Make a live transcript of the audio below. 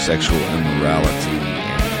sexual immorality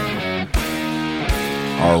and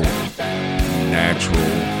our natural,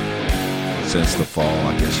 since the fall,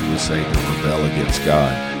 I guess you would say, to rebel against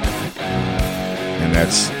God. And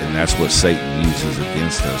that's what Satan uses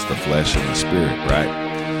against us, the flesh and the spirit, right?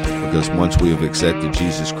 Because once we have accepted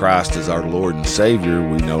Jesus Christ as our Lord and Savior,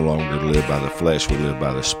 we no longer live by the flesh, we live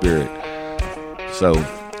by the Spirit. So,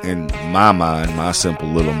 in my mind, my simple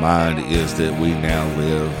little mind is that we now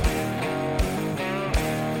live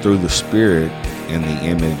through the Spirit in the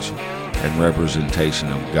image and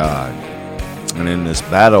representation of God. And in this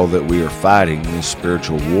battle that we are fighting, this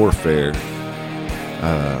spiritual warfare,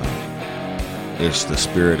 it's the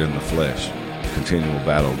spirit and the flesh. Continual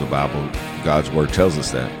battle. The Bible, God's Word tells us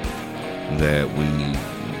that we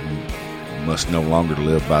must no longer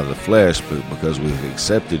live by the flesh, but because we've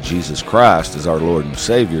accepted Jesus Christ as our Lord and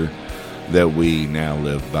Savior, that we now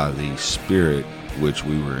live by the Spirit, which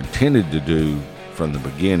we were intended to do from the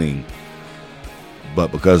beginning,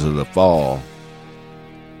 but because of the fall,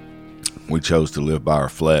 we chose to live by our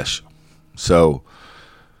flesh. So,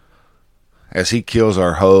 as He kills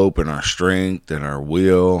our hope and our strength and our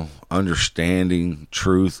will, understanding,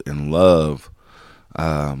 truth, and love,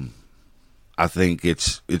 I think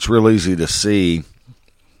it's real easy to see,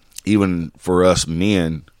 even for us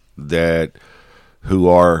men that who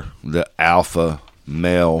are the alpha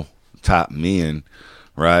male type men,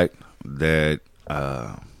 right? That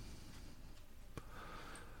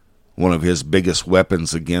one of his biggest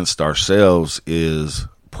weapons against ourselves is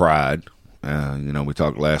pride. We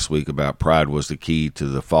talked last week about pride was the key to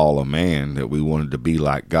the fall of man, that we wanted to be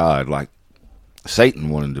like God, like Satan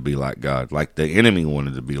wanted to be like God, like the enemy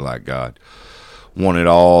wanted to be like God, wanted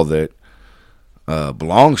all that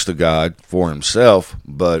belongs to God for himself,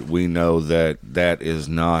 but we know that that is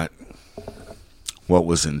not what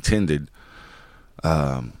was intended.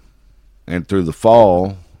 And through the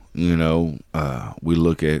fall, we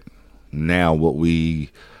look at now what we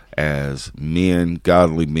as men,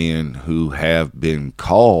 godly men who have been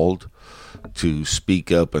called to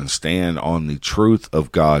speak up and stand on the truth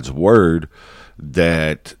of God's Word,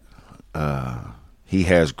 that He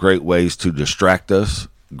has great ways to distract us,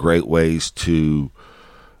 great ways to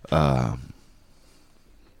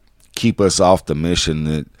keep us off the mission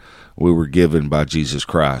that we were given by Jesus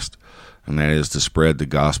Christ, and that is to spread the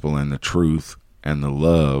gospel and the truth and the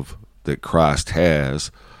love that Christ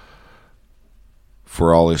has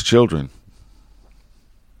for all His children.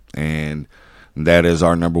 And that is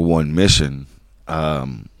our number one mission.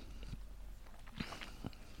 How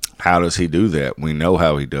does He do that? We know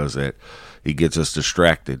how He does that. He gets us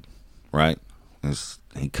distracted, right?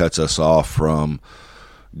 He cuts us off from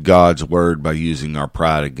God's Word by using our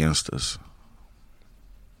pride against us.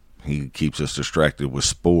 He keeps us distracted with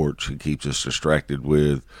sports. He keeps us distracted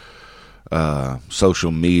with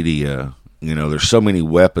social media. There's so many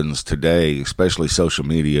weapons today, especially social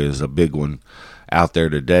media is a big one out there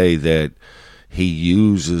today, that He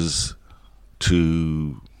uses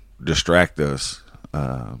to distract us,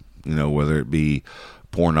 whether it be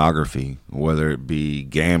pornography, whether it be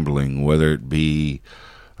gambling, whether it be,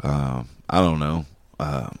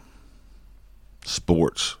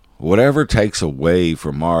 sports, whatever takes away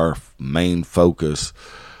from our main focus,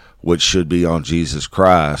 which should be on Jesus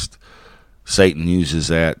Christ. Satan uses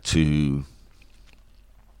that to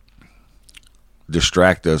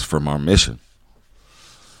distract us from our mission,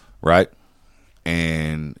 right?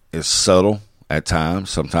 And it's subtle at times.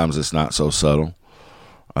 Sometimes it's not so subtle.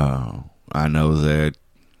 I know that,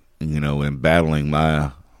 in battling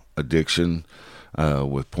my addiction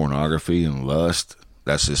with pornography and lust,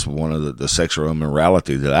 that's just one of the sexual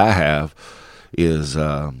immorality that I have is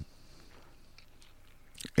a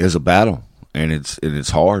battle, and it's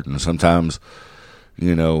hard. And sometimes,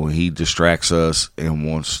 He distracts us and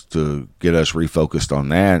wants to get us refocused on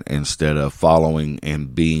that instead of following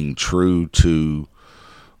and being true to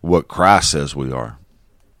what Christ says we are,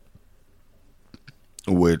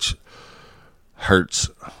 which hurts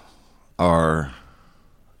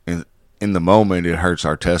in the moment, it hurts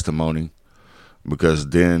our testimony, because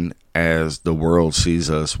then as the world sees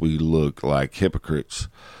us, we look like hypocrites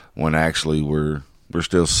when actually we're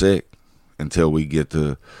still sick until we get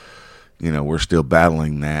to, we're still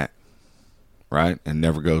battling that, right? And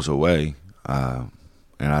never goes away. And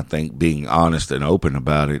I think being honest and open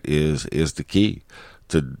about it is the key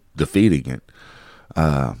to defeating it.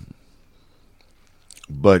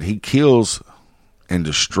 But He kills and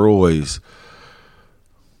destroys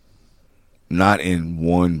not in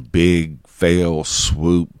one big fail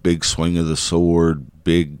swoop, big swing of the sword,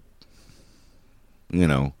 big,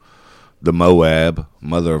 the Moab,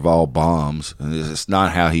 mother of all bombs. And it's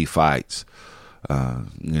not how He fights.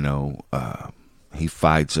 He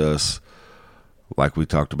fights us like we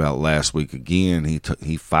talked about last week again.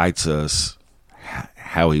 He fights us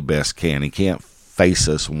how he best can. He can't face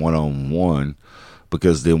us one-on-one,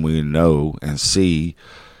 because then we know and see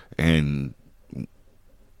and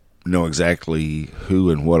know exactly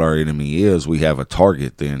who and what our enemy is. We have a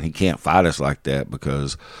target then. He can't fight us like that,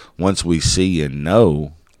 because once we see and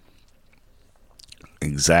know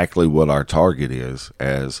exactly what our target is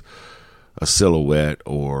as a silhouette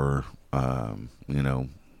or, a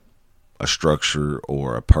structure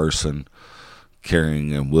or a person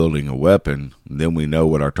carrying and wielding a weapon, then we know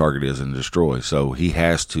what our target is and destroy. So he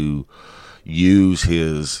has to use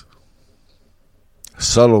his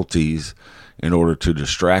subtleties in order to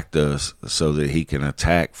distract us so that he can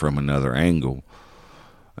attack from another angle.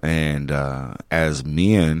 And as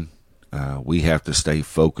men, we have to stay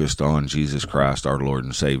focused on Jesus Christ, our Lord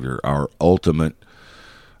and Savior, our ultimate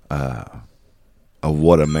of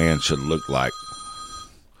what a man should look like.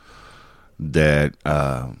 That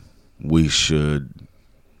we should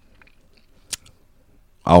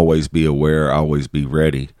always be aware, always be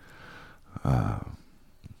ready.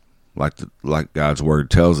 Like God's word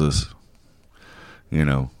tells us,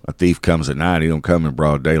 a thief comes at night, he don't come in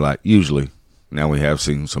broad daylight, usually. Now we have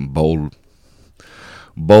seen some bold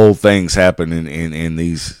things happen in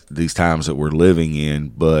these times that we're living in,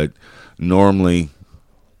 but normally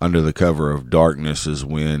under the cover of darkness is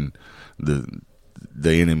when the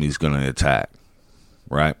enemy's going to attack,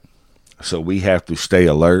 right? So we have to stay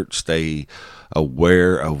alert, stay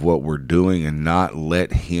aware of what we're doing, and not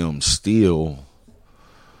let him steal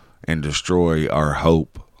and destroy our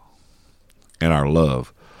hope and our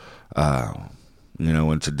love.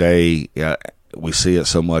 And today we see it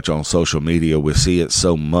so much on social media. We see it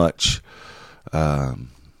so much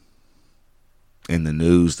in the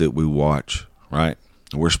news that we watch, right?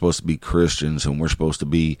 We're supposed to be Christians, and we're supposed to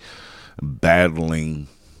be battling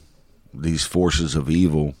these forces of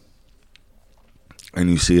evil. And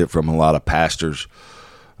you see it from a lot of pastors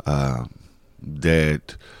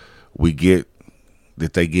that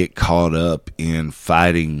they get caught up in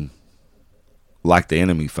fighting like the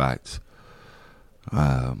enemy fights.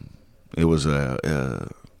 It was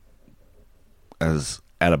as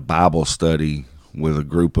at a Bible study with a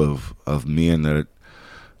group of men that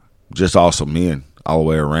just awesome men all the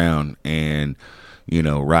way around. And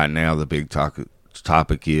right now the big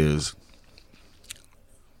topic is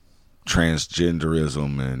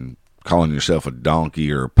transgenderism and calling yourself a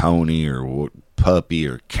donkey or a pony or puppy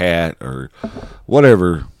or cat or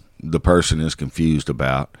whatever the person is confused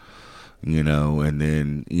about, and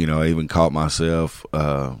then, I even caught myself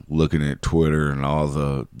looking at Twitter and all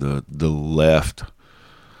the left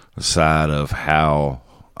side of how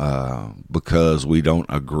because we don't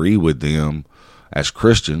agree with them as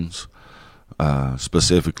Christians,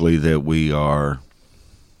 specifically that we are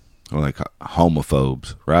like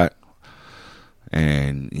homophobes, right?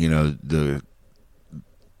 And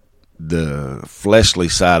the fleshly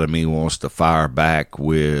side of me wants to fire back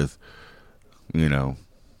with, in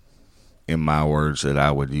my words that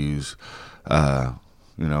I would use, well,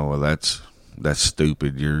 that's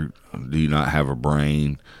stupid. Do you not have a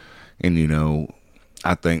brain? And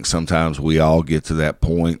I think sometimes we all get to that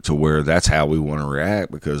point to where that's how we want to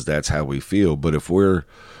react because that's how we feel. But if we're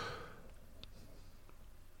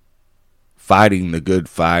fighting the good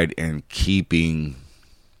fight and keeping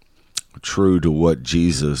true to what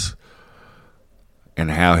Jesus and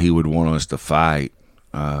how he would want us to fight,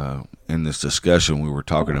 in this discussion we were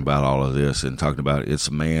talking about all of this and talking about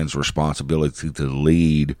it's man's responsibility to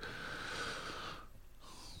lead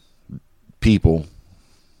people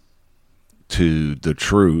to the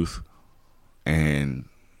truth, and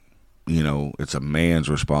it's a man's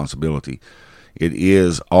responsibility. It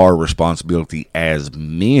is our responsibility as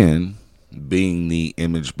men, being the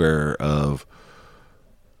image bearer of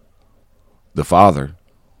the Father,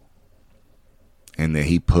 and that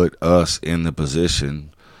he put us in the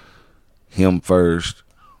position, him first,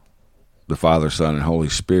 the Father, Son, and Holy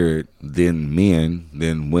Spirit, then men,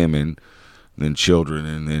 then women, then children,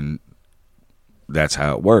 and then that's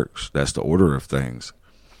how it works. That's the order of things.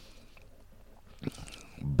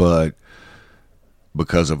 But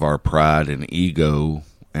because of our pride and ego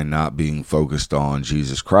and not being focused on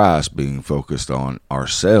Jesus Christ, being focused on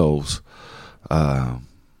ourselves,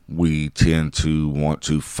 we tend to want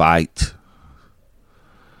to fight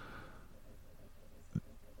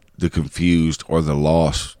the confused or the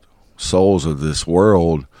lost souls of this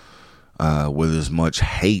world with as much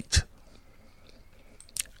hate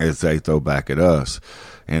as they throw back at us.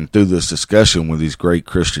 And through this discussion with these great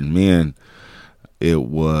Christian men, we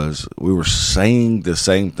were saying the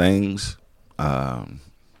same things,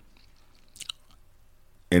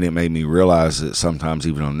 And it made me realize that sometimes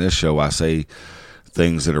even on this show I say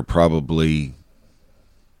things that are probably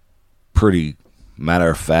pretty matter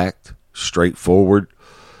of fact, straightforward,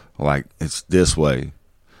 like it's this way.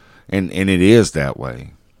 And it is that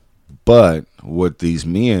way. But with these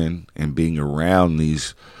men and being around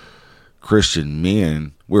these Christian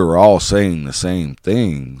men, we're all saying the same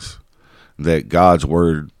things, that God's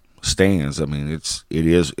word stands. I mean,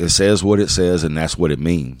 it says what it says, and that's what it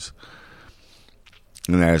means.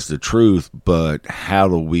 And that is the truth. But how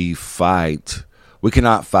do we fight? We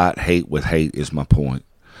cannot fight hate with hate, is my point.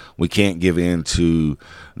 We can't give in to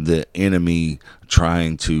the enemy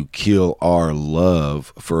trying to kill our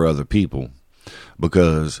love for other people,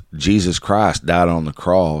 because Jesus Christ died on the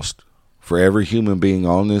cross for every human being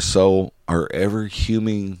on this soul, or every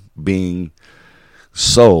human being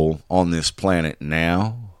soul on this planet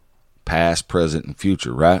now, past, present, and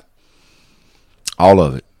future, right? All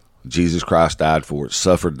of it. Jesus Christ died for it,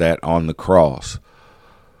 suffered that on the cross.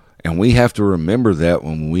 And we have to remember that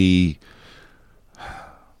when we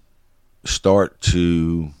start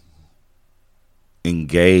to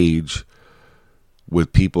engage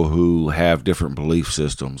with people who have different belief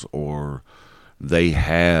systems, or they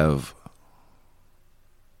have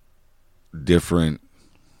different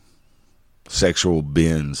sexual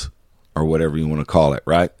bends, or whatever you want to call it,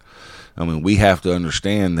 right? I mean, we have to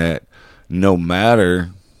understand that no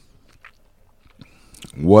matter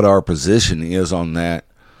what our position is on that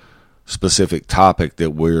specific topic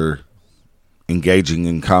that we're engaging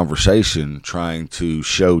in conversation, trying to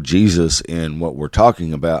show Jesus in what we're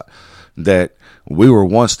talking about, that we were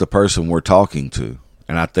once the person we're talking to.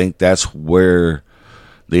 And I think that's where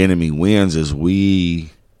the enemy wins, is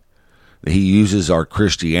he uses our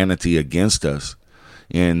Christianity against us,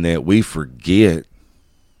 and that we forget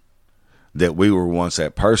that we were once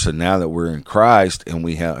that person. Now that we're in Christ and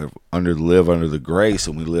we live under the grace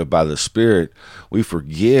and we live by the Spirit, we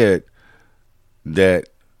forget that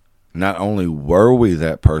not only were we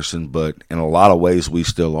that person, but in a lot of ways we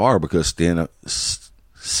still are, because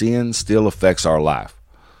sin still affects our life.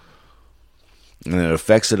 And it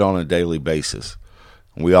affects it on a daily basis.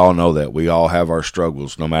 We all know that. We all have our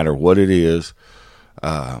struggles, no matter what it is.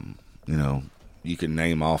 You can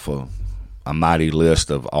name off a mighty list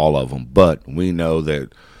of all of them, but we know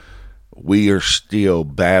that we are still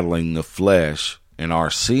battling the flesh and our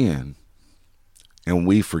sin. And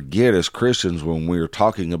we forget as Christians, when we're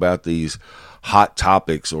talking about these hot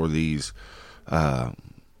topics, or these, very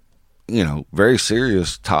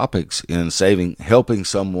serious topics in helping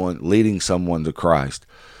someone, leading someone to Christ.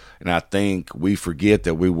 And I think we forget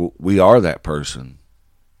that we are that person.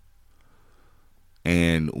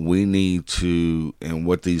 And we need to, and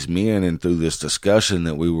what these men, and through this discussion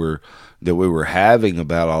that we were having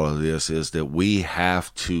about all of this, is that we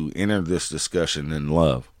have to enter this discussion in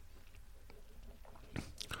love.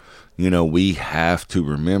 We have to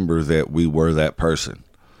remember that we were that person,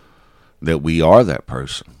 that we are that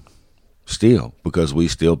person still, because we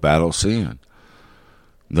still battle sin.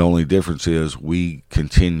 The only difference is we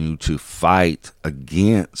continue to fight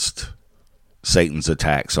against Satan's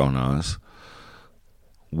attacks on us,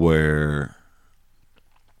 where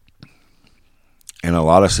in a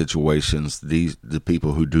lot of situations, the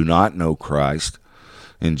people who do not know Christ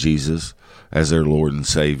and Jesus as their Lord and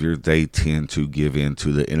Savior, they tend to give in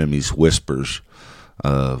to the enemy's whispers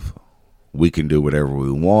of, we can do whatever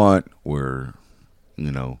we want, we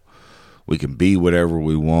can be whatever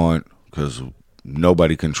we want, because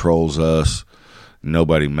nobody controls us,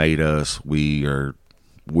 nobody made us, we are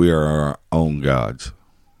our own gods.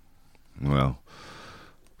 Well,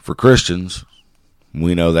 for Christians,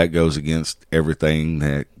 we know that goes against everything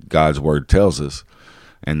that God's word tells us,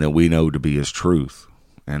 and that we know to be his truth.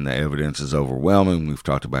 And the evidence is overwhelming. We've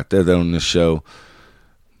talked about that on this show.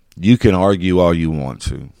 You can argue all you want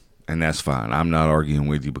to, and that's fine. I'm not arguing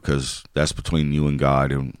with you, because that's between you and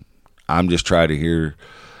God. And I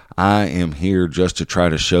am here just to try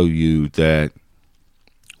to show you that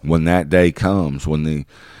when that day comes, when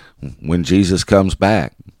Jesus comes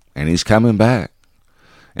back, and he's coming back,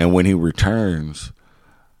 and when he returns,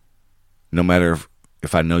 no matter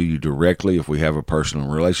if I know you directly, if we have a personal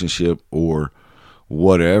relationship, or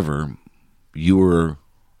whatever, you are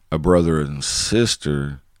a brother and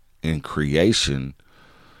sister in creation,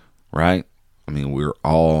 right? I mean, we're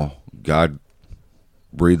all, God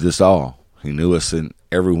breathed us all. He knew us, in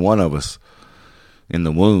every one of us in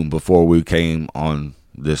the womb before we came on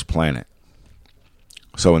this planet.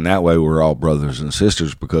 So in that way, we're all brothers and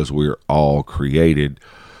sisters, because we're all created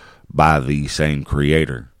by the same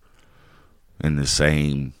creator and the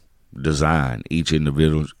same design. Each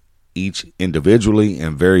individual each individually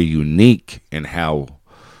and very unique in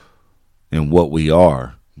what we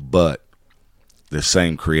are, but the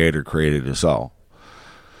same Creator created us all.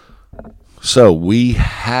 So we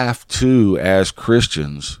have to, as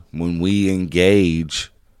Christians, when we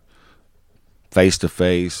engage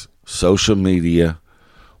face-to-face, social media,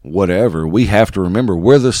 whatever, we have to remember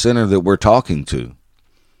we're the sinner that we're talking to.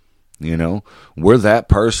 We're that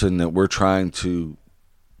person that we're trying to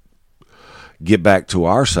get back to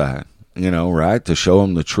our side, right? To show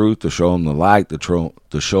them the truth, to show them the light, to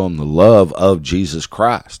show them the love of Jesus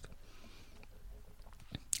Christ.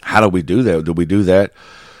 How do we do that? Do we do that?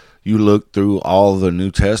 You look through all the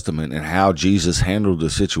New Testament and how Jesus handled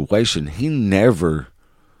the situation. He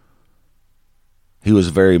was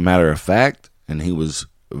very matter of fact, and he was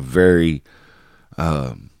very,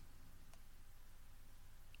 I'm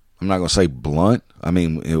not going to say blunt. I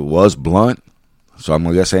mean, it was blunt. So I'm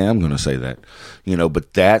going to say that,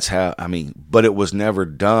 but that's how, but it was never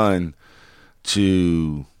done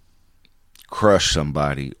to crush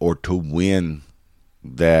somebody or to win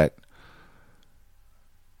that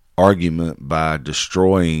argument by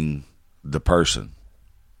destroying the person,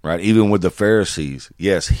 right? Even with the Pharisees,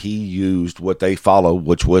 yes, he used what they followed,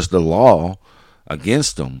 which was the law,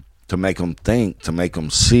 against them to make them think, to make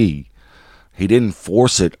them see. He didn't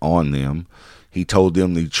force it on them. He told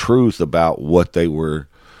them the truth about what they were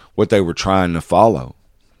trying to follow.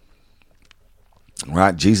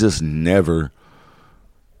 Right? Jesus never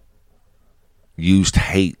used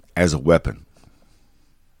hate as a weapon.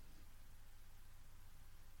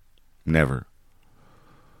 Never.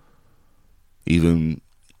 Even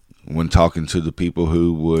when talking to the people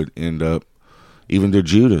who would end up, even to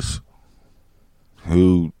Judas,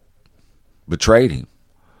 who betrayed him,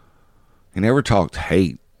 he never talked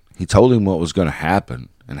hate. He told him what was going to happen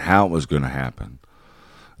and how it was going to happen.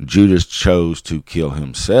 Judas chose to kill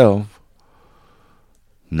himself.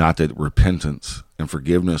 Not that repentance and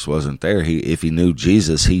forgiveness wasn't there. If he knew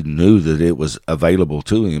Jesus, he knew that it was available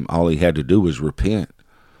to him. All he had to do was repent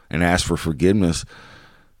and ask for forgiveness,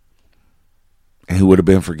 and he would have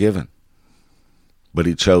been forgiven. But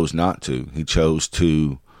he chose not to. He chose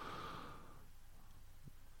to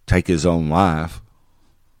take his own life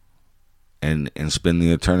and spend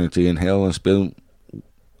the eternity in hell, instead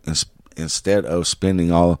of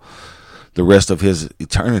spending all the rest of his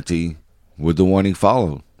eternity with the one he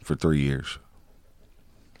followed for 3 years.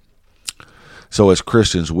 So as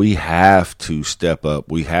Christians, we have to step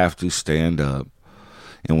up. We have to stand up.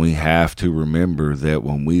 And we have to remember that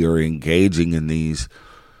when we are engaging in these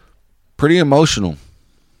pretty emotional,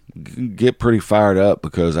 get pretty fired up,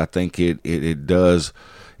 because I think it does,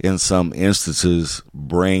 in some instances,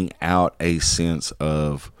 bring out a sense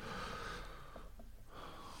of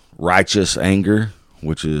righteous anger,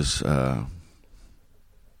 which is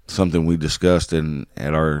something we discussed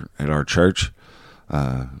at our church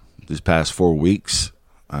this past 4 weeks.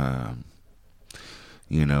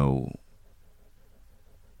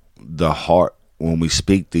 The heart, when we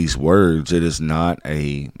speak these words, it is not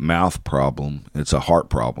a mouth problem, it's a heart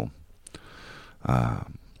problem.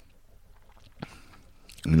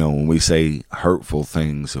 When we say hurtful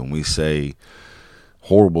things and we say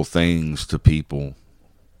horrible things to people,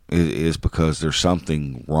 it is because there's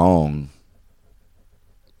something wrong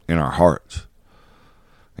in our hearts.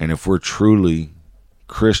 And if we're truly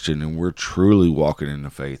Christian and we're truly walking in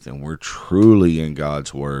the faith and we're truly in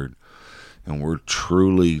God's word and we're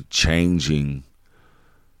truly changing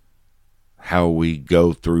how we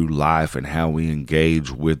go through life and how we engage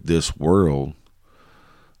with this world,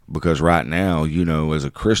 because right now, as a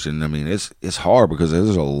Christian, it's hard because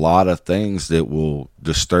there's a lot of things that will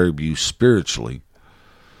disturb you spiritually.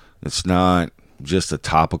 It's not just a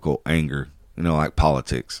topical anger, like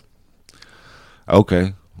politics.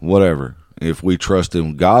 Okay, whatever. If we trust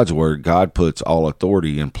in God's word, God puts all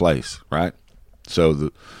authority in place, right? So,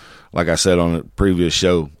 like I said on a previous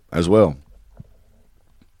show as well,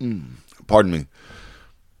 pardon me,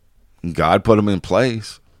 God put them in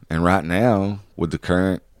place. And right now, with the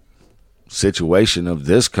current situation of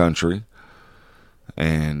this country,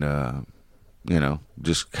 and,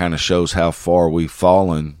 just kind of shows how far we've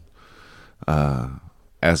fallen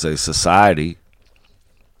as a society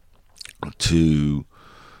to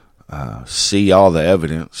see all the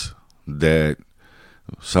evidence that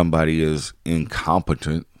somebody is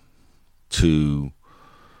incompetent to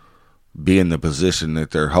be in the position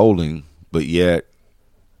that they're holding, but yet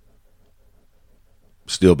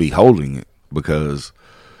still be holding it, because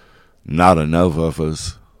not enough of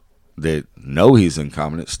us that know he's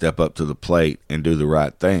incompetent step up to the plate and do the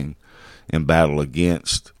right thing and battle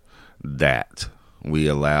against that. We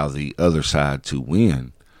allow the other side to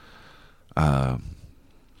win.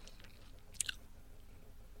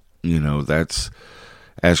 That's,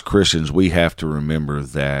 as Christians, we have to remember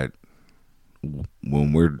that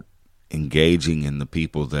when we're engaging in the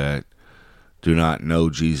people that do not know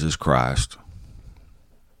Jesus Christ,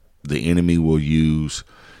 the enemy will use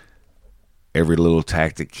every little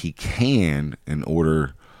tactic he can in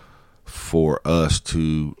order for us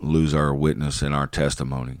to lose our witness and our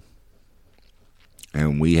testimony.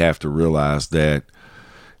 And we have to realize that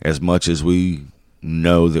as much as we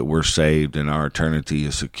know that we're saved and our eternity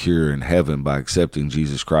is secure in heaven by accepting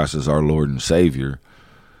Jesus Christ as our Lord and Savior,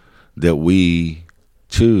 that we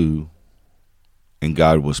too, and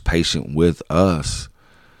God was patient with us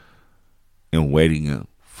in waiting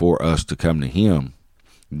for us to come to Him,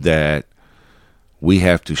 that we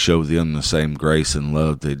have to show them the same grace and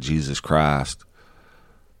love that Jesus Christ,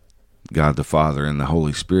 God the Father, and the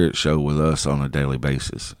Holy Spirit show with us on a daily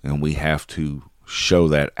basis. And we have to show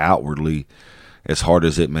that outwardly, as hard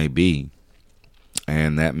as it may be.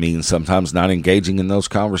 And that means sometimes not engaging in those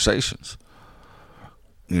conversations.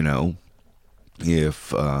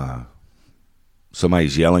 If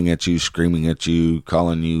somebody's yelling at you, screaming at you,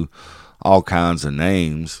 calling you all kinds of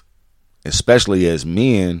names, especially as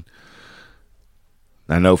men,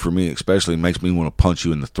 I know for me especially, it makes me want to punch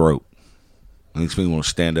you in the throat. It makes me want to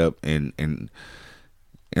stand up and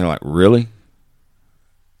like, really?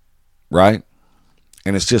 Right?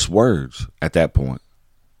 And it's just words at that point.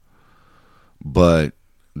 But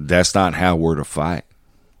that's not how we're to fight.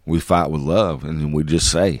 We fight with love, and then we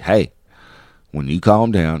just say, hey, when you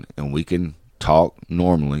calm down and we can talk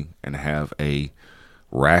normally and have a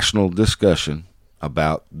rational discussion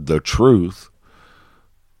about the truth,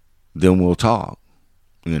 then we'll talk,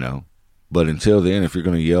 But until then, if you're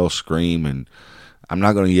going to yell, scream, and I'm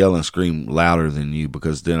not going to yell and scream louder than you,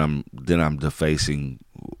 because then I'm defacing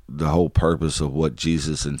the whole purpose of what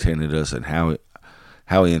Jesus intended us and how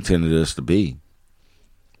He intended us to be.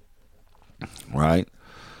 Right?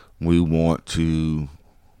 We want to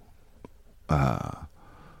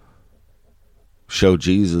show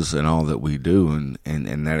Jesus in all that we do,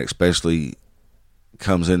 and that especially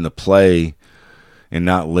comes into play in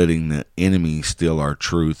not letting the enemy steal our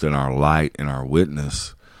truth and our light and our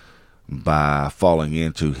witness by falling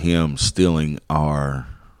into him stealing our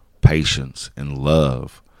patience and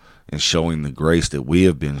love and showing the grace that we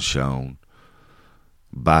have been shown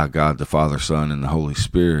by God the Father, Son, and the Holy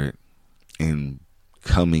Spirit in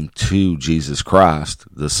coming to Jesus Christ,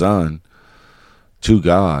 the Son, to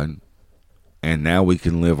God, and now we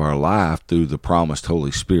can live our life through the promised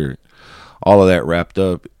Holy Spirit. All of that wrapped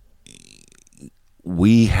up,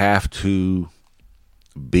 we have to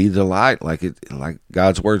be the light, like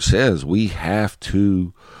God's Word says. We have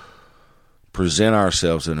to present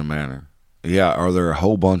ourselves in a manner. Yeah, are there a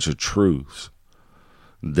whole bunch of truths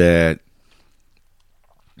that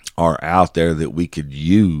are out there that we could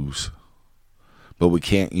use, but we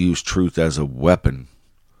can't use truth as a weapon.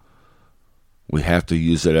 We have to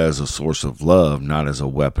use it as a source of love, not as a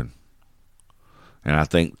weapon. And I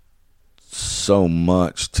think so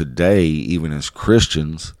much today, even as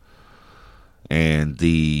Christians, and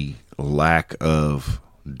the lack of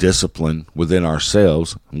discipline within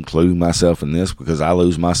ourselves, including myself in this, because I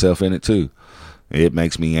lose myself in it too. It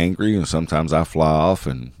makes me angry, and sometimes I fly off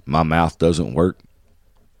and my mouth doesn't work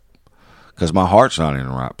because my heart's not in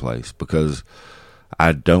the right place, because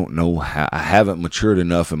I don't know how, I haven't matured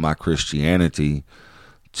enough in my Christianity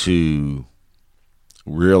to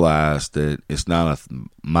realize that it's not a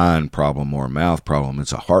mind problem or a mouth problem,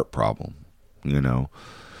 it's a heart problem,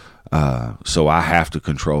 so I have to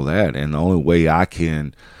control that. And the only way I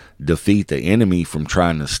can defeat the enemy from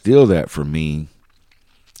trying to steal that from me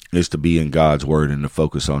is to be in God's Word and to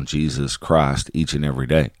focus on Jesus Christ each and every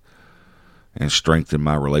day and strengthen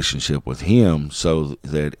my relationship with Him, so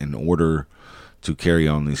that in order to carry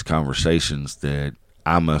on these conversations, that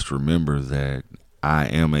I must remember that I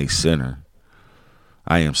am a sinner.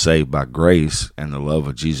 I am saved by grace and the love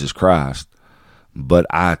of Jesus Christ, but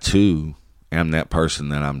I too am that person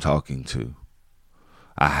that I'm talking to.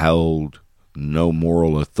 I hold no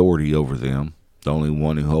moral authority over them. The only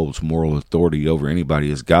one who holds moral authority over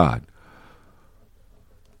anybody is God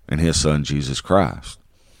and His Son, Jesus Christ.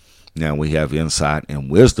 Now we have insight and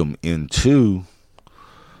wisdom into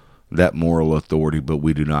that moral authority, but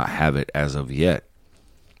we do not have it as of yet.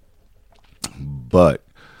 But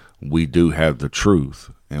we do have the truth,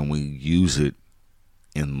 and we use it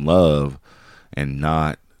in love and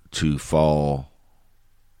not to fall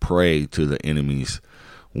prey to the enemy's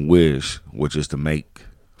wish, which is to make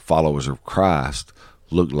followers of Christ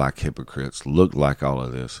look like hypocrites, look like all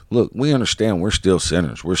of this. Look, we understand we're still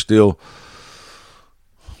sinners. We're still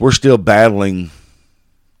we're still battling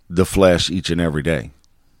the flesh each and every day.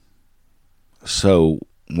 So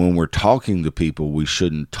when we're talking to people, we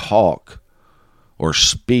shouldn't talk or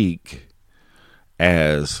speak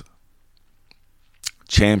as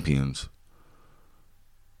champions.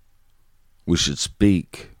 We should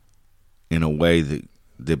speak in a way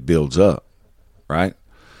that builds up, right?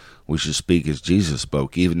 We should speak as Jesus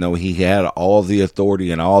spoke, even though he had all the authority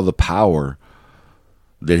and all the power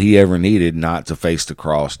that he ever needed, not to face the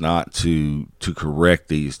cross, not to correct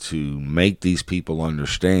these, to make these people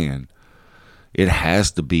understand. It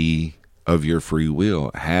has to be of your free will.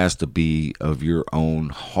 It has to be of your own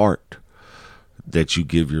heart that you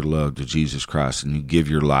give your love to Jesus Christ and you give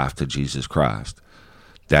your life to Jesus Christ.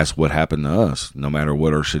 That's what happened to us. No matter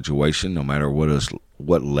what our situation, no matter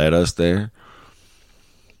what led us there,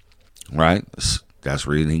 right? That's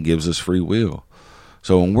the reason he gives us free will.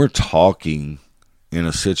 So when we're talking in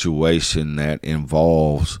a situation that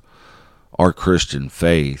involves our Christian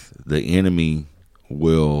faith, the enemy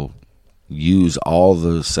will use all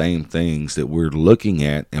the same things that we're looking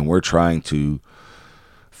at and we're trying to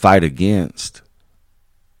fight against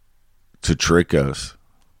to trick us,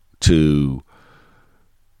 to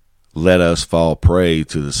let us fall prey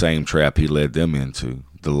to the same trap he led them into,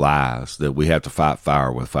 the lies that we have to fight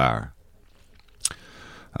fire with fire.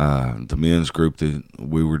 The men's group that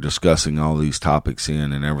we were discussing all these topics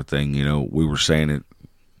in and everything, we were saying it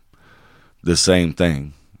the same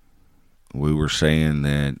thing. We were saying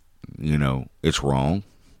that, it's wrong.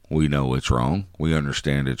 We know it's wrong. We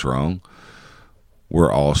understand it's wrong.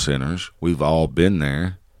 We're all sinners. We've all been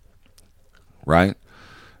there, right?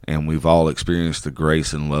 And we've all experienced the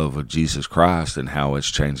grace and love of Jesus Christ and how it's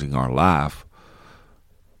changing our life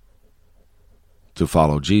to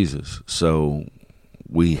follow Jesus. So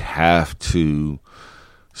we have to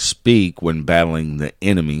speak when battling the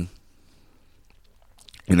enemy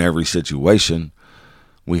in every situation.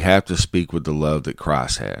 We have to speak with the love that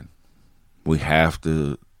Christ had. We have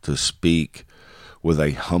to speak with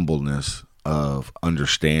a humbleness of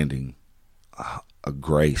understanding, a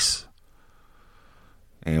grace.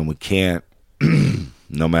 And we can't,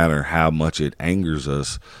 no matter how much it angers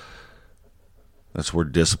us, that's where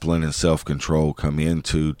discipline and self-control come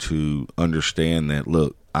into, to understand that,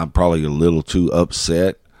 look, I'm probably a little too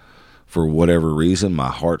upset for whatever reason. My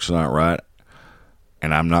heart's not right.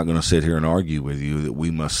 And I'm not going to sit here and argue with you that we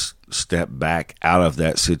must step back out of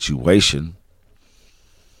that situation.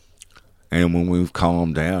 And when we've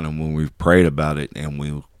calmed down and when we've prayed about it and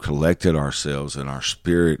we've collected ourselves and our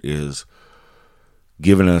spirit is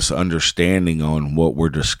giving us understanding on what we're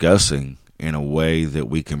discussing in a way that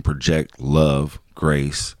we can project love,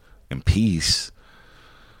 grace, and peace,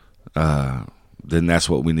 then that's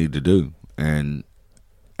what we need to do. And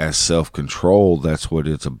as self-control, that's what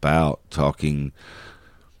it's about, talking.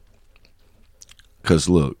 Because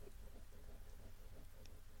look,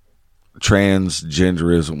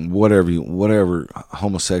 transgenderism, whatever,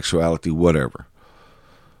 homosexuality, whatever.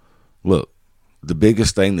 Look, the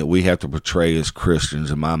biggest thing that we have to portray as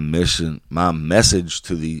Christians, and my message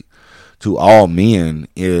to all men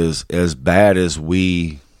is, as bad as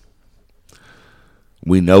we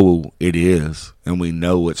know it is, and we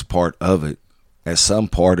know it's part of it, at some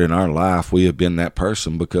part in our life, we have been that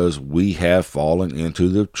person because we have fallen into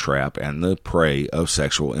the trap and the prey of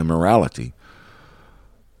sexual immorality.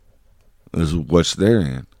 This is what's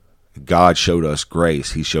therein. God showed us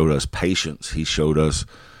grace. He showed us patience. He showed us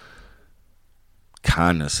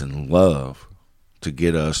kindness and love to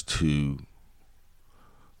get us to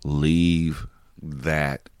leave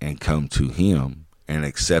that and come to Him, and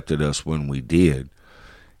accepted us when we did.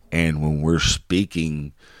 And when we're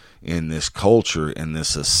speaking in this culture, in this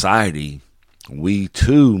society, we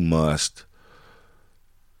too must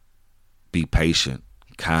be patient,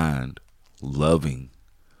 kind, loving,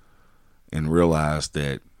 and realize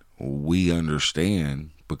that we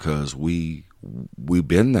understand because we've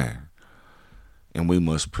been there. And we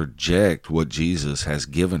must project what Jesus has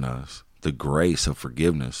given us, the grace of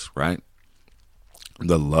forgiveness, right?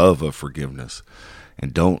 The love of forgiveness.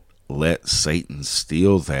 And don't let Satan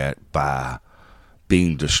steal that by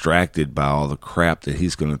being distracted by all the crap that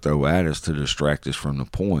he's going to throw at us to distract us from the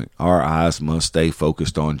point. Our eyes must stay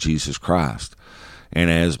focused on Jesus Christ. And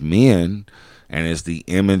as men, and as the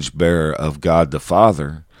image bearer of God the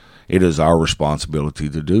Father, it is our responsibility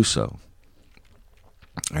to do so.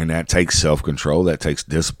 And that takes self-control. That takes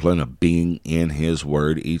discipline of being in His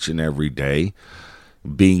Word each and every day,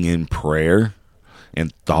 being in prayer,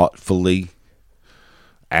 and thoughtfully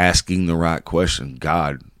asking the right question.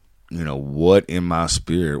 God, what in my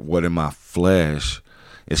spirit, what in my flesh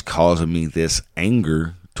is causing me this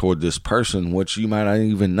anger toward this person which you might not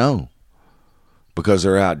even know, because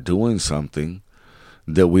they're out doing something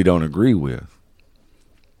that we don't agree with,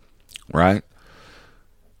 right?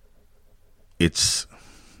 It's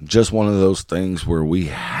just one of those things where we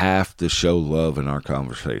have to show love in our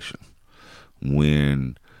conversation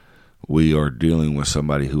when we are dealing with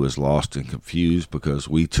somebody who is lost and confused, because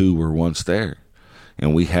we too were once there.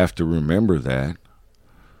 And we have to remember that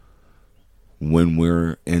when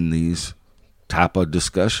we're in these type of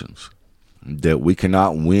discussions, that we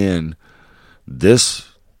cannot win this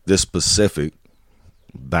specific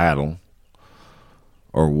battle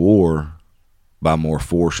or war by more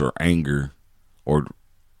force or anger or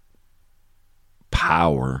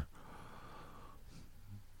power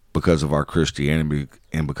because of our Christianity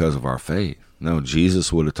and because of our faith. No,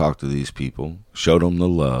 Jesus would have talked to these people, showed them the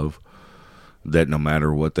love, that no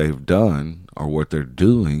matter what they've done or what they're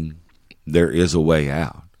doing, there is a way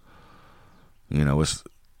out. You know,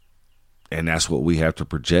 and that's what we have to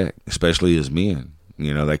project, especially as men.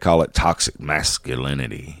 You know, they call it toxic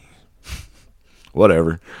masculinity.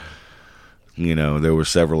 Whatever. You know, there were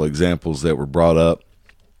several examples that were brought up,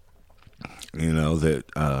 you know, that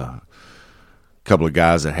a couple of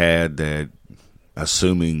guys that had that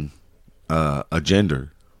assuming a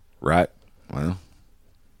gender, right? Well,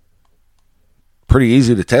 pretty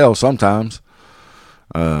easy to tell sometimes.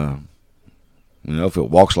 You know, if it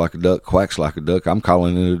walks like a duck, quacks like a duck, I'm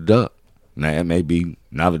calling it a duck. Now, it may be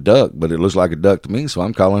not a duck, but it looks like a duck to me, so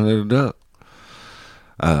I'm calling it a duck.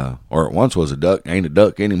 Or it once was a duck, ain't a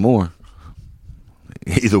duck anymore.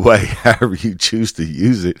 Either way, however you choose to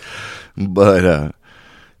use it. But,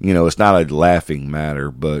 you know, it's not a laughing matter,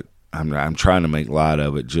 but I'm trying to make light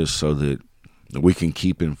of it just so that we can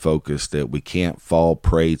keep in focus that we can't fall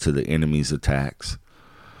prey to the enemy's attacks.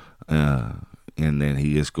 And then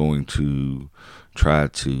he is going to try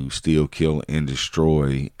to steal, kill, and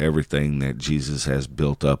destroy everything that Jesus has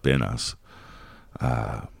built up in us.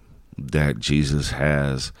 That Jesus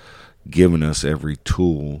has given us every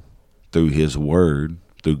tool through his word,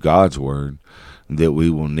 through God's word, that we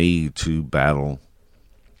will need to battle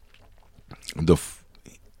the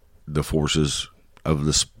forces of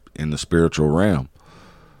in the spiritual realm.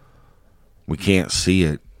 We can't see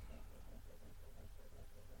it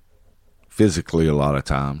physically a lot of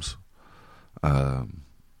times,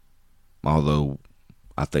 although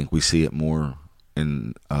I think we see it more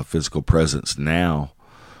in a physical presence now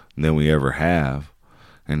than we ever have,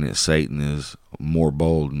 and that Satan is more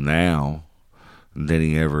bold now than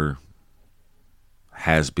he ever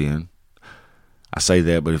has been. I say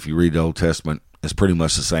that, but if you read the Old Testament, it's pretty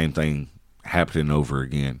much the same thing happening over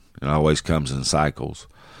again. It always comes in cycles,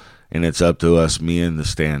 and it's up to us men to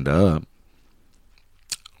stand up,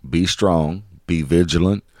 be strong, be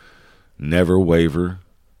vigilant, never waver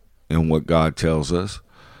in what God tells us.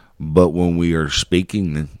 But when we are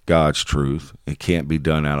speaking God's truth, it can't be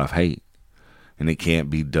done out of hate. And it can't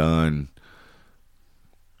be done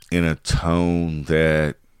in a tone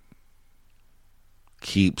that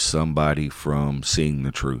keeps somebody from seeing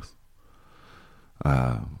the truth.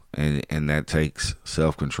 And that takes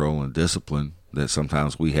self-control and discipline, that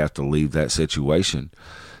sometimes we have to leave that situation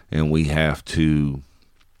and we have to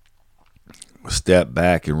step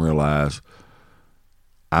back and realize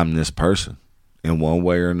I'm this person. In one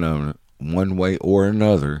way or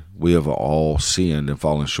another, we have all sinned and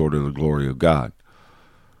fallen short of the glory of God.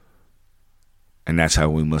 And that's how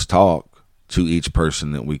we must talk to each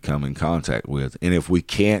person that we come in contact with. And if we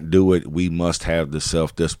can't do it, we must have the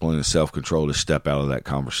self-discipline and self-control to step out of that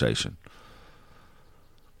conversation.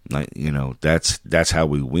 Like, you know, that's how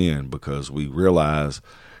we win, because we realize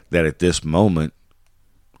that at this moment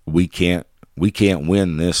we can't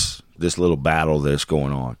win this little battle that's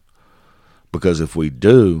going on. Because if we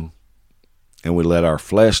do, and we let our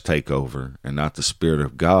flesh take over and not the Spirit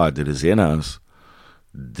of God that is in us,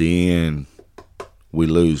 then we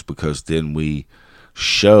lose, because then we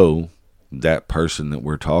show that person that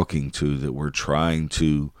we're talking to, that we're trying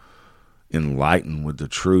to enlighten with the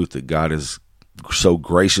truth that God has so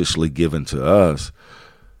graciously given to us,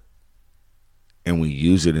 and we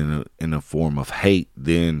use it in a form of hate,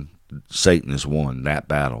 then Satan has won that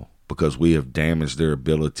battle, because we have damaged their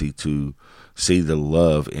ability to see the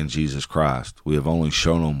love in Jesus Christ. We have only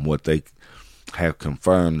shown them what they have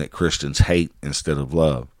confirmed that Christians hate instead of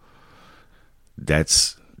love.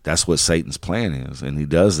 That's what Satan's plan is, and he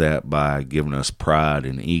does that by giving us pride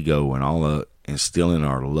and ego and all instilling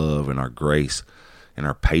our love and our grace and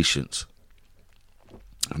our patience.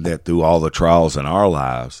 That through all the trials in our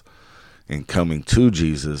lives and coming to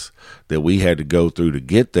Jesus that we had to go through to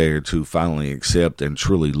get there, to finally accept and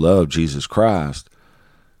truly love Jesus Christ,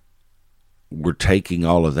 we're taking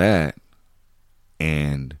all of that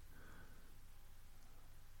and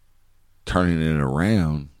turning it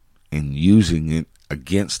around and using it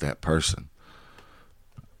against that person.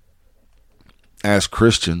 As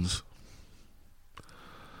Christians,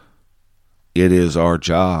 it is our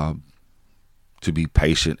job to be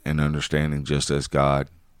patient and understanding, just as God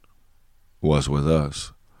was with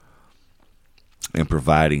us, and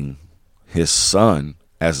providing his son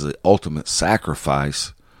as the ultimate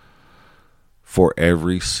sacrifice for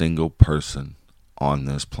every single person on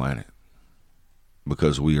this planet.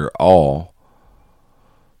 Because we are all,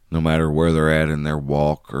 no matter where they're at in their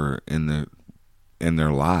walk or in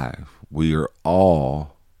their life, we are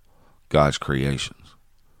all God's creations.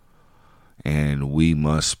 And we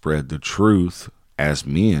must spread the truth as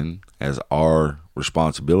men, as our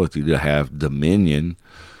responsibility to have dominion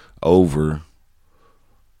over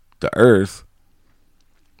the earth,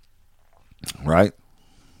 right?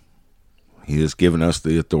 He has given us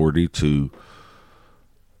the authority to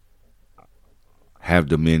have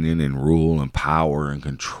dominion and rule and power and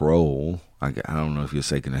control. I don't know if you're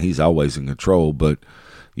saying he's always in control, but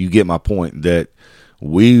you get my point, that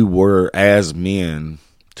we were, as men,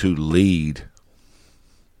 to lead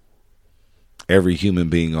every human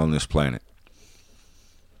being on this planet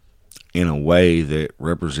in a way that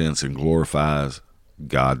represents and glorifies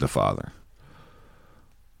God the Father.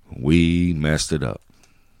 We messed it up,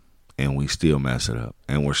 and we still mess it up,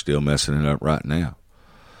 and we're still messing it up right now.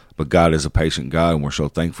 But God is a patient God, and we're so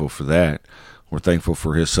thankful for that. We're thankful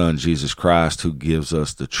for his son, Jesus Christ, who gives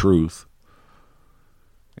us the truth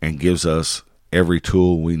and gives us every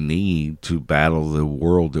tool we need to battle the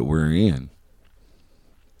world that we're in.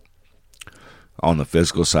 On the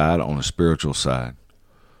physical side, on the spiritual side.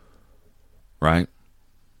 Right?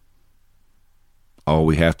 All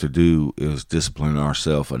we have to do is discipline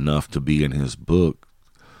ourselves enough to be in his book,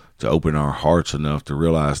 to open our hearts enough to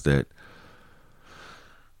realize that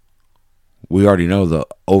we already know the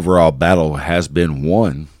overall battle has been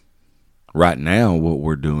won. Right now, what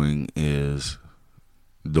we're doing is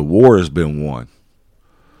the war has been won.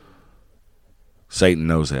 Satan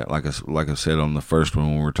knows that. Like I said on the first one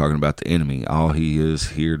when we were talking about the enemy, all he is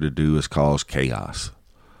here to do is cause chaos.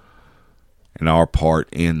 And our part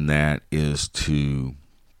in that is to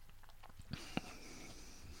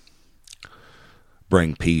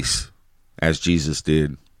bring peace, as Jesus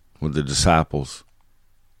did with the disciples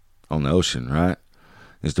on the ocean, right?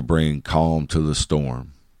 Is to bring calm to the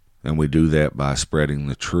storm. And we do that by spreading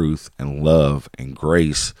the truth and love and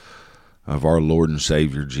grace of our Lord and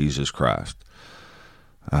Savior, Jesus Christ.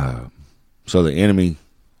 So the enemy,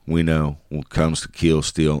 we know, comes to kill,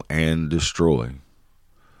 steal, and destroy.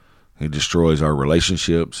 He destroys our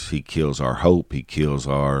relationships. He kills our hope. He kills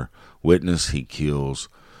our witness. He kills,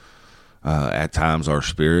 at times, our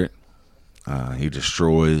spirit. He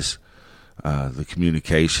destroys the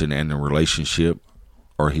communication and the relationship,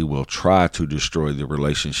 or he will try to destroy the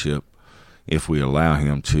relationship if we allow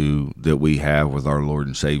him to, that we have with our Lord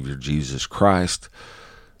and Savior Jesus Christ,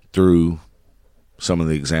 through some of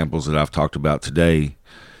the examples that I've talked about today,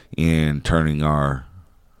 in turning our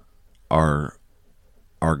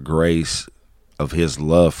grace of his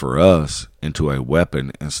love for us into a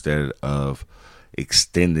weapon instead of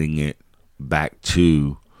extending it back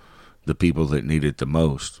to the people that need it the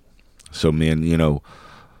most. So, men,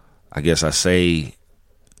 I guess I say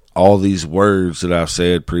all these words that I've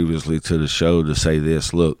said previously to the show to say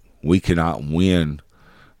this: look, we cannot win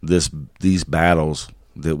these battles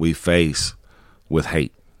that we face with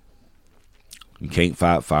hate. You can't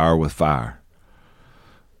fight fire with fire.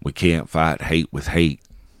 We can't fight hate with hate.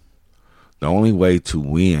 The only way to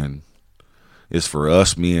win is for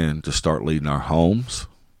us men to start leading our homes,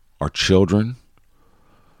 our children,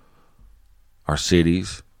 our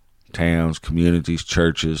cities, towns, communities,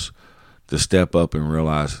 churches, to step up and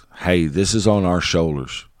realize, hey, this is on our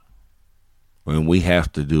shoulders. And we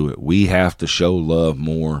have to do it. We have to show love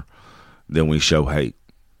more than we show hate.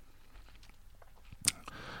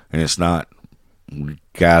 And it's not,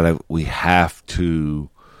 we have to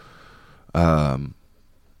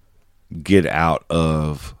get out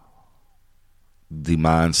of the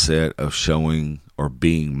mindset of showing or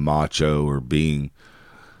being macho or being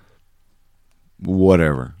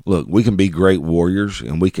whatever. Look, we can be great warriors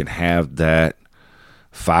and we can have that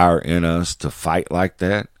fire in us to fight like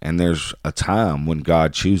that. And there's a time when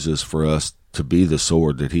God chooses for us to be the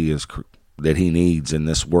sword that he needs in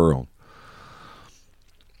this world.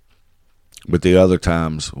 But the other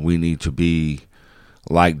times we need to be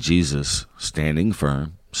like Jesus, standing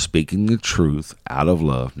firm, speaking the truth out of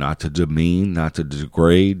love, not to demean, not to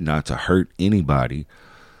degrade, not to hurt anybody,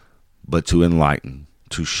 but to enlighten,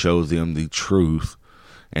 to show them the truth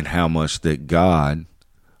and how much that God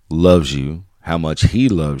loves you, how much he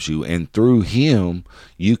loves you, and through him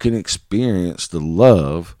you can experience the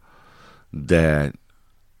love that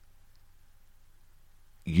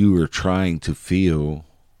you are trying to feel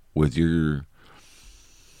with your,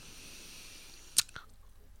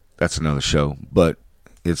 that's another show, but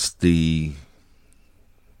it's the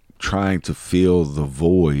trying to fill the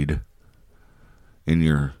void in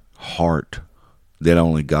your heart that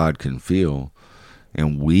only God can fill.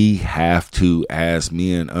 And we have to, as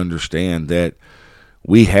men, understand that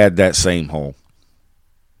we had that same hole.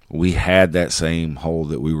 We had that same hole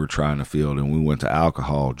that we were trying to fill, and we went to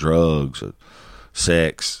alcohol, drugs,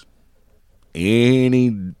 sex,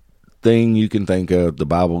 anything you can think of. The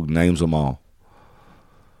Bible names them all.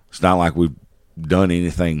 It's not like we've done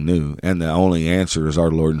anything new, and the only answer is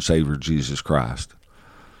our Lord and Savior Jesus Christ.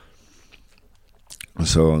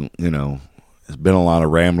 So, it's been a lot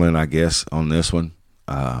of rambling, I guess, on this one.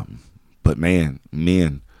 But man,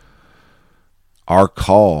 men, our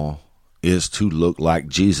call is to look like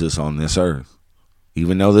Jesus on this earth.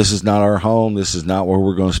 Even though this is not our home, this is not where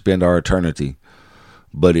we're going to spend our eternity,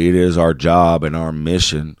 but it is our job and our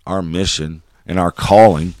mission and our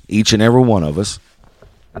calling, each and every one of us,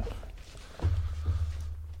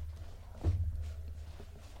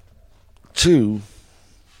 to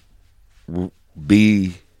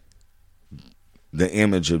be the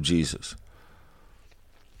image of Jesus,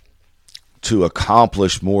 to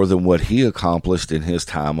accomplish more than what he accomplished in his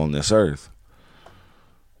time on this earth.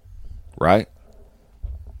 Right?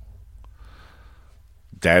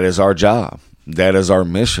 That is our job. That is our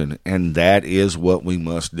mission. And that is what we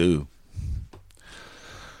must do.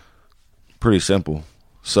 Pretty simple.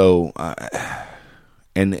 So,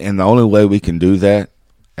 and the only way we can do that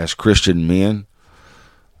as Christian men,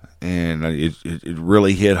 and it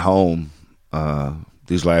really hit home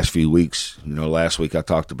these last few weeks. Last week I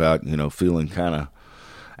talked about, feeling kind of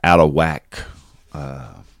out of whack.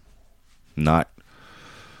 Not,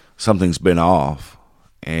 something's been off.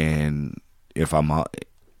 And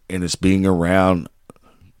it's being around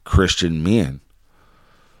Christian men,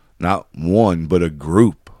 not one, but a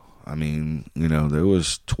group. I mean, there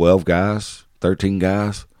was 12 guys, 13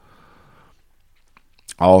 guys,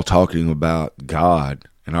 all talking about God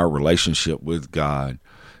and our relationship with God,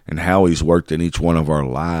 and how he's worked in each one of our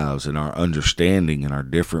lives, and our understanding and our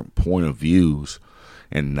different point of views.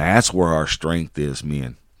 And that's where our strength is,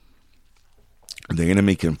 men. The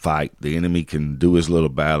enemy can fight. The enemy can do his little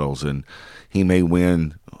battles, and he may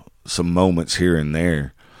win some moments here and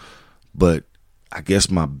there. But I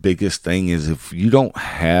guess my biggest thing is, if you don't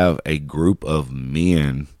have a group of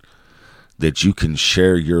men that you can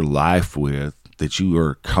share your life with, that you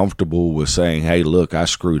are comfortable with saying, hey, look, I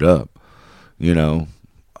screwed up.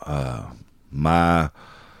 My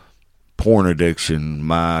porn addiction,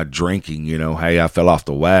 my drinking, hey, I fell off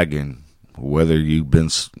the wagon. Whether you've been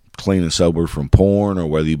clean and sober from porn, or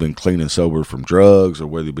whether you've been clean and sober from drugs, or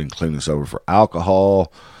whether you've been clean and sober for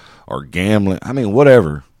alcohol or gambling. I mean,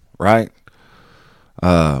 whatever, right?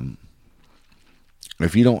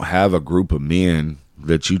 If you don't have a group of men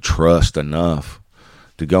that you trust enough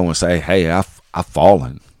to go and say, hey, I've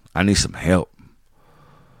fallen, I need some help.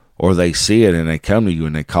 Or they see it and they come to you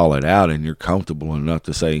and they call it out, and you're comfortable enough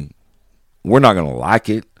to say, we're not going to like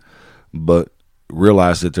it, but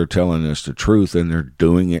realize that they're telling us the truth and they're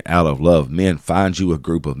doing it out of love. Men, find you a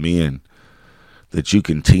group of men that you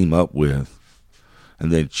can team up with,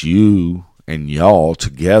 and that you and y'all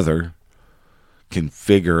together can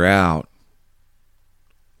figure out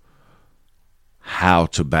how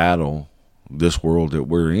to battle this world that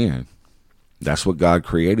we're in. That's what God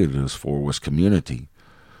created us for, was community.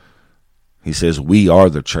 He says, we are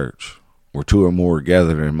the church. Where two or more are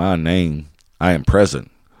gathered in my name, I am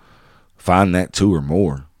present. Find that two or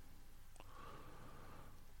more.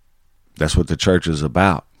 That's what the church is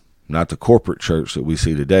about. Not the corporate church that we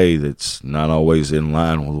see today that's not always in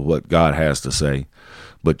line with what God has to say.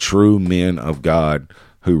 But true men of God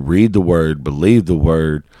who read the word, believe the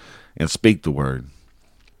word, and speak the word.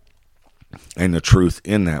 And the truth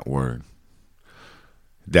in that word.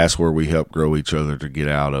 That's where we help grow each other to get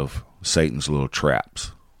out of Satan's little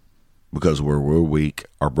traps, because where we're weak,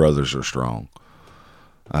 our brothers are strong.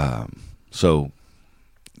 So,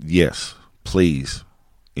 yes, please,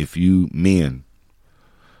 if you men,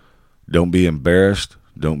 don't be embarrassed,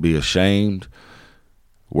 don't be ashamed.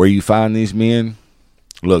 Where you find these men,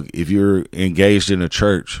 look, if you're engaged in a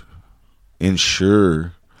church,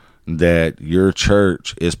 ensure that your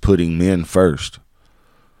church is putting men first,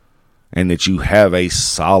 and that you have a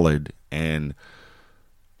solid and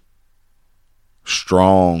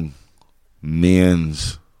strong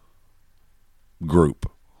men's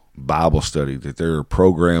group, Bible study, that there are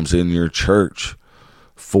programs in your church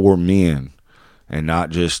for men and not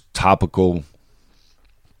just topical,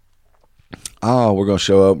 oh, we're going to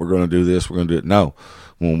show up, we're going to do this, we're going to do it. No,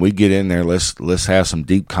 when we get in there, let's have some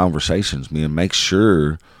deep conversations, man. Make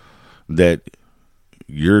sure that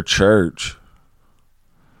your church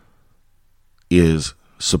is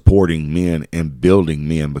supporting men and building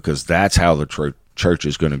men, because that's how the church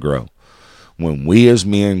is going to grow. When we as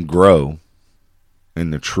men grow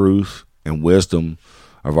in the truth and wisdom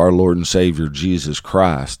of our Lord and Savior Jesus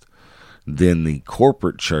Christ, then the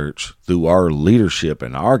corporate church, through our leadership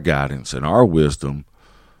and our guidance and our wisdom,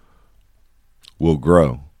 will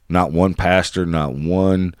grow. Not one pastor, not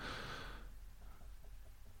one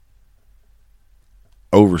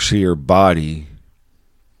overseer body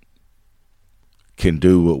can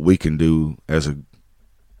do what we can do as a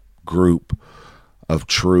group of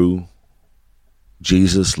true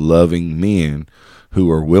Jesus-loving men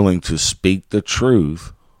who are willing to speak the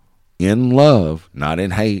truth in love, not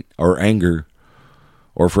in hate or anger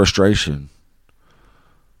or frustration.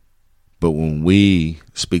 But when we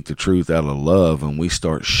speak the truth out of love and we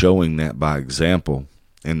start showing that by example,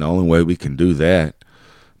 and the only way we can do that,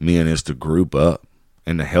 men, is to group up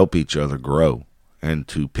and to help each other grow and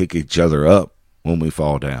to pick each other up when we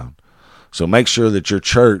fall down. So make sure that your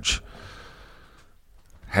church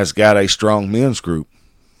has got a strong men's group.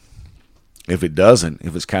 If it doesn't,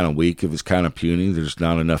 if it's kind of weak, if it's kind of puny, there's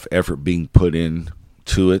not enough effort being put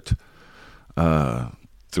into it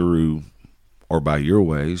through or by your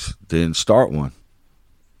ways, then start one.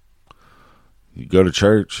 You go to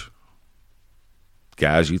church,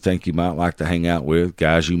 guys you think you might like to hang out with,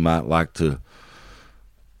 guys you might like to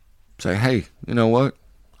say, hey, you know what?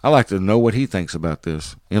 I like to know what he thinks about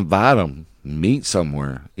this. Invite them. Meet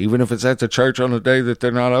somewhere. Even if it's at the church on a day that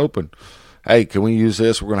they're not open. Hey, can we use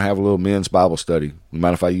this? We're going to have a little men's Bible study. You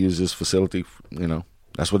mind if I use this facility? You know,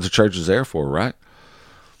 that's what the church is there for, right?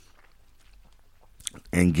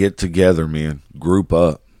 And get together, men. Group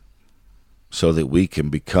up so that we can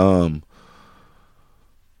become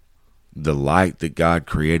the light that God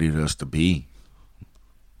created us to be.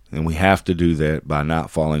 And we have to do that by not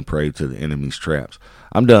falling prey to the enemy's traps.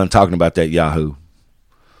 I'm done talking about that Yahoo.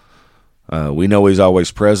 We know he's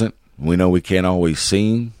always present. We know we can't always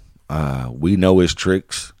see him. We know his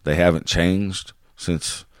tricks. They haven't changed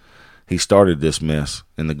since he started this mess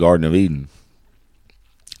in the Garden of Eden.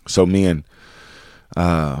 So, men,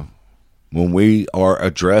 when we are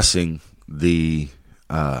addressing the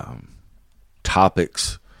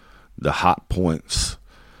topics, the hot points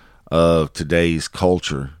of today's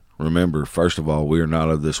culture, remember, first of all, we are not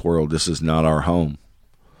of this world. This is not our home.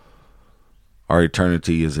 Our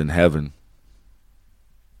eternity is in heaven.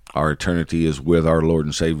 Our eternity is with our Lord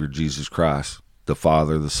and Savior Jesus Christ, the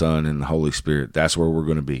Father, the Son, and the Holy Spirit. That's where we're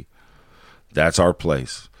going to be. That's our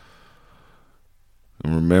place.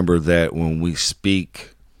 And remember that when we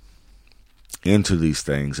speak into these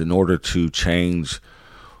things, in order to change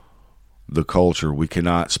the culture, we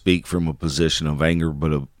cannot speak from a position of anger,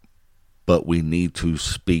 but we need to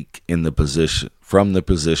speak from the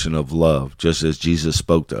position of love, just as Jesus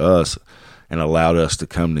spoke to us and allowed us to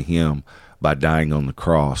come to him by dying on the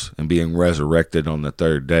cross and being resurrected on the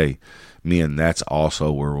third day. Men, that's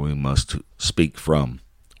also where we must speak from.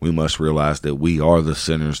 We must realize that we are the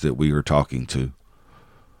sinners that we are talking to.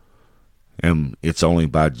 And it's only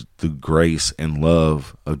by the grace and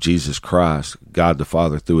love of Jesus Christ, God the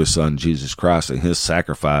Father, through his Son, Jesus Christ, and his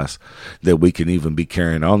sacrifice, that we can even be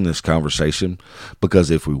carrying on this conversation. Because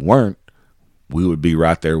if we weren't, we would be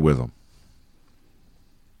right there with them.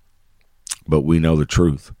 But we know the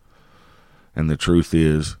truth. And the truth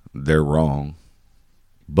is, they're wrong.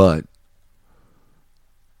 But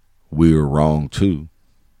we are wrong too,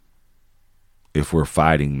 if we're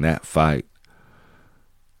fighting that fight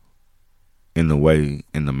in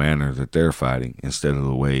the manner that they're fighting, instead of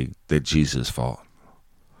the way that Jesus fought,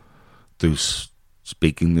 through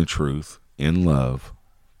speaking the truth in love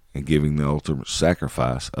and giving the ultimate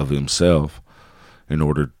sacrifice of himself in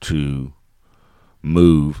order to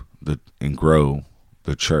move and grow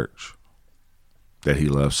the church that he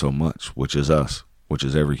loves so much, which is us, which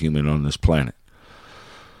is every human on this planet.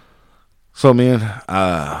 So, man,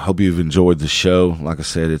 I hope you've enjoyed the show. Like I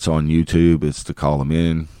said, it's on YouTube. It's to Call Them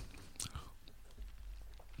In.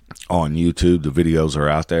 On YouTube, the videos are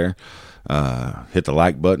out there. Hit the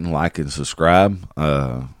like button, like and subscribe.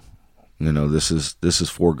 This is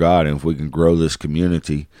for God, and if we can grow this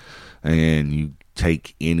community, and you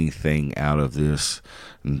take anything out of this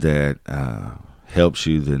that helps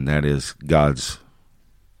you, then that is God's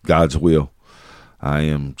will. I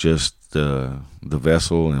am just the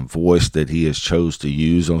vessel and voice that he has chose to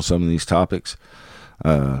use on some of these topics.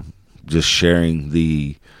 Just sharing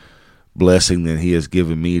the blessing that he has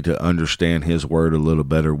given me to understand his word a little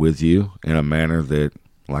better with you in a manner that,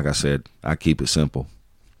 like I said, I keep it simple.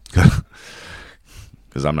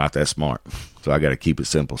 Because I'm not that smart. So I got to keep it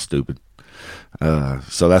simple, stupid.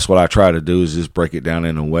 So that's what I try to do, is just break it down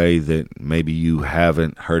in a way that maybe you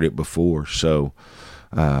haven't heard it before. So,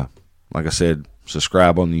 like I said,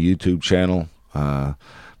 subscribe on the YouTube channel.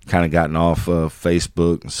 Kind of gotten off of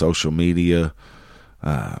Facebook and social media.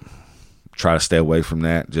 Try to stay away from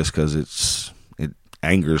that just because it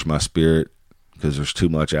angers my spirit because there's too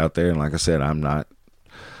much out there. And like I said,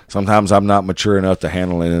 sometimes I'm not mature enough to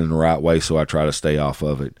handle it in the right way, so I try to stay off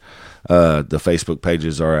of it. The Facebook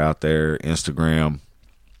pages are out there, Instagram.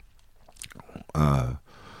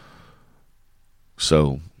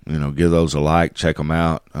 So, give those a like, check them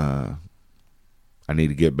out. I need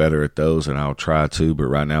to get better at those, and I'll try to, but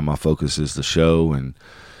right now my focus is the show and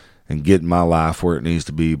getting my life where it needs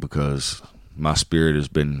to be, because my spirit has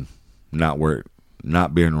been not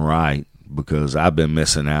being right, because I've been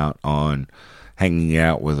missing out on hanging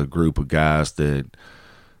out with a group of guys that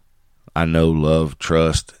I know, love,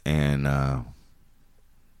 trust, and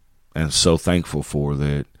so thankful for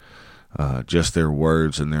that. Just their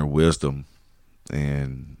words and their wisdom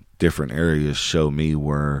in different areas show me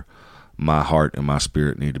where my heart and my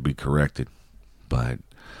spirit need to be corrected. But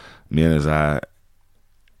men, as I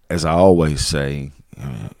always say,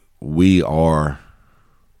 we want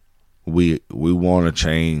to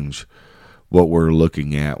change what we're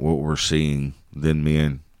looking at, what we're seeing. Then,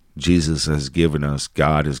 men, Jesus has given us,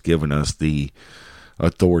 God has given us the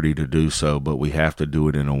authority to do so, but we have to do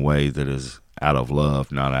it in a way that is out of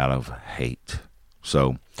love, not out of hate.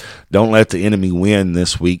 So don't let the enemy win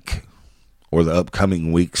this week or the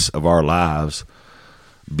upcoming weeks of our lives.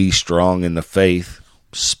 Be strong in the faith.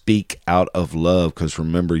 Speak out of love, because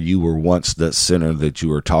remember, you were once that sinner that you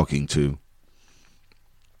were talking to.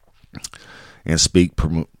 And speak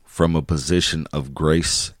from a position of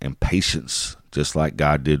grace and patience, just like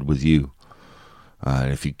God did with you.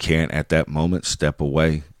 If you can't at that moment, step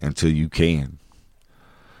away until you can.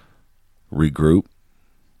 Regroup.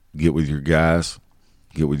 Get with your guys.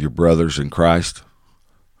 Get with your brothers in Christ.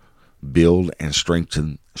 Build and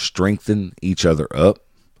strengthen each other up,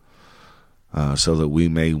 so that we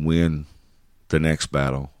may win the next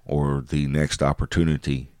battle or the next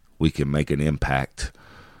opportunity. We can make an impact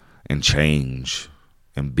and change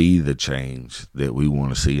and be the change that we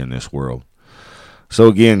want to see in this world. So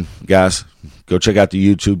again, guys, go check out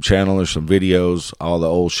the YouTube channel. There's some videos. All the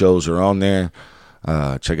old shows are on there.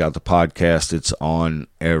 Check out the podcast. It's on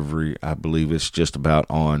I believe it's just about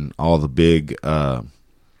on all the big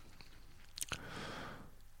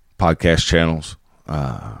podcast channels.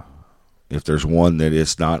 If there's one that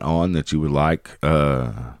it's not on that you would like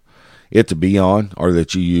it to be on, or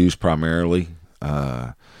that you use primarily,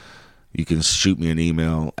 you can shoot me an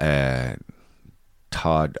email at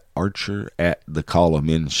Todd Archer at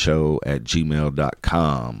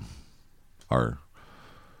thecallofmenshow@gmail.com, or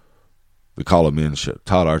the Call of Men Show,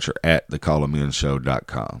 Todd Archer at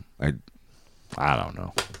thecallofmenshow.com. I don't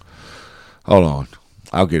know. Hold on.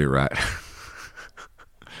 I'll get it right.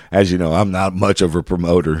 As you know, I'm not much of a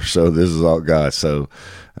promoter, so this is all God. So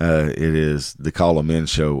it is the Call of Men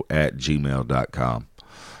Show at gmail.com.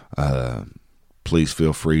 Please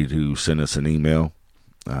feel free to send us an email.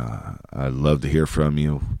 I'd love to hear from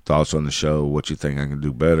you. Thoughts on the show, what you think I can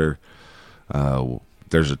do better.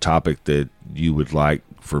 There's a topic that you would like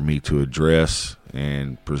for me to address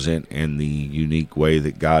and present in the unique way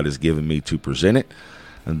that God has given me to present it,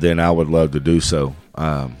 and then I would love to do so.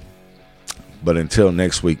 But until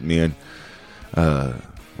next week, men,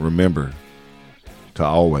 remember to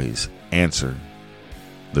always answer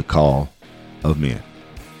the call of men.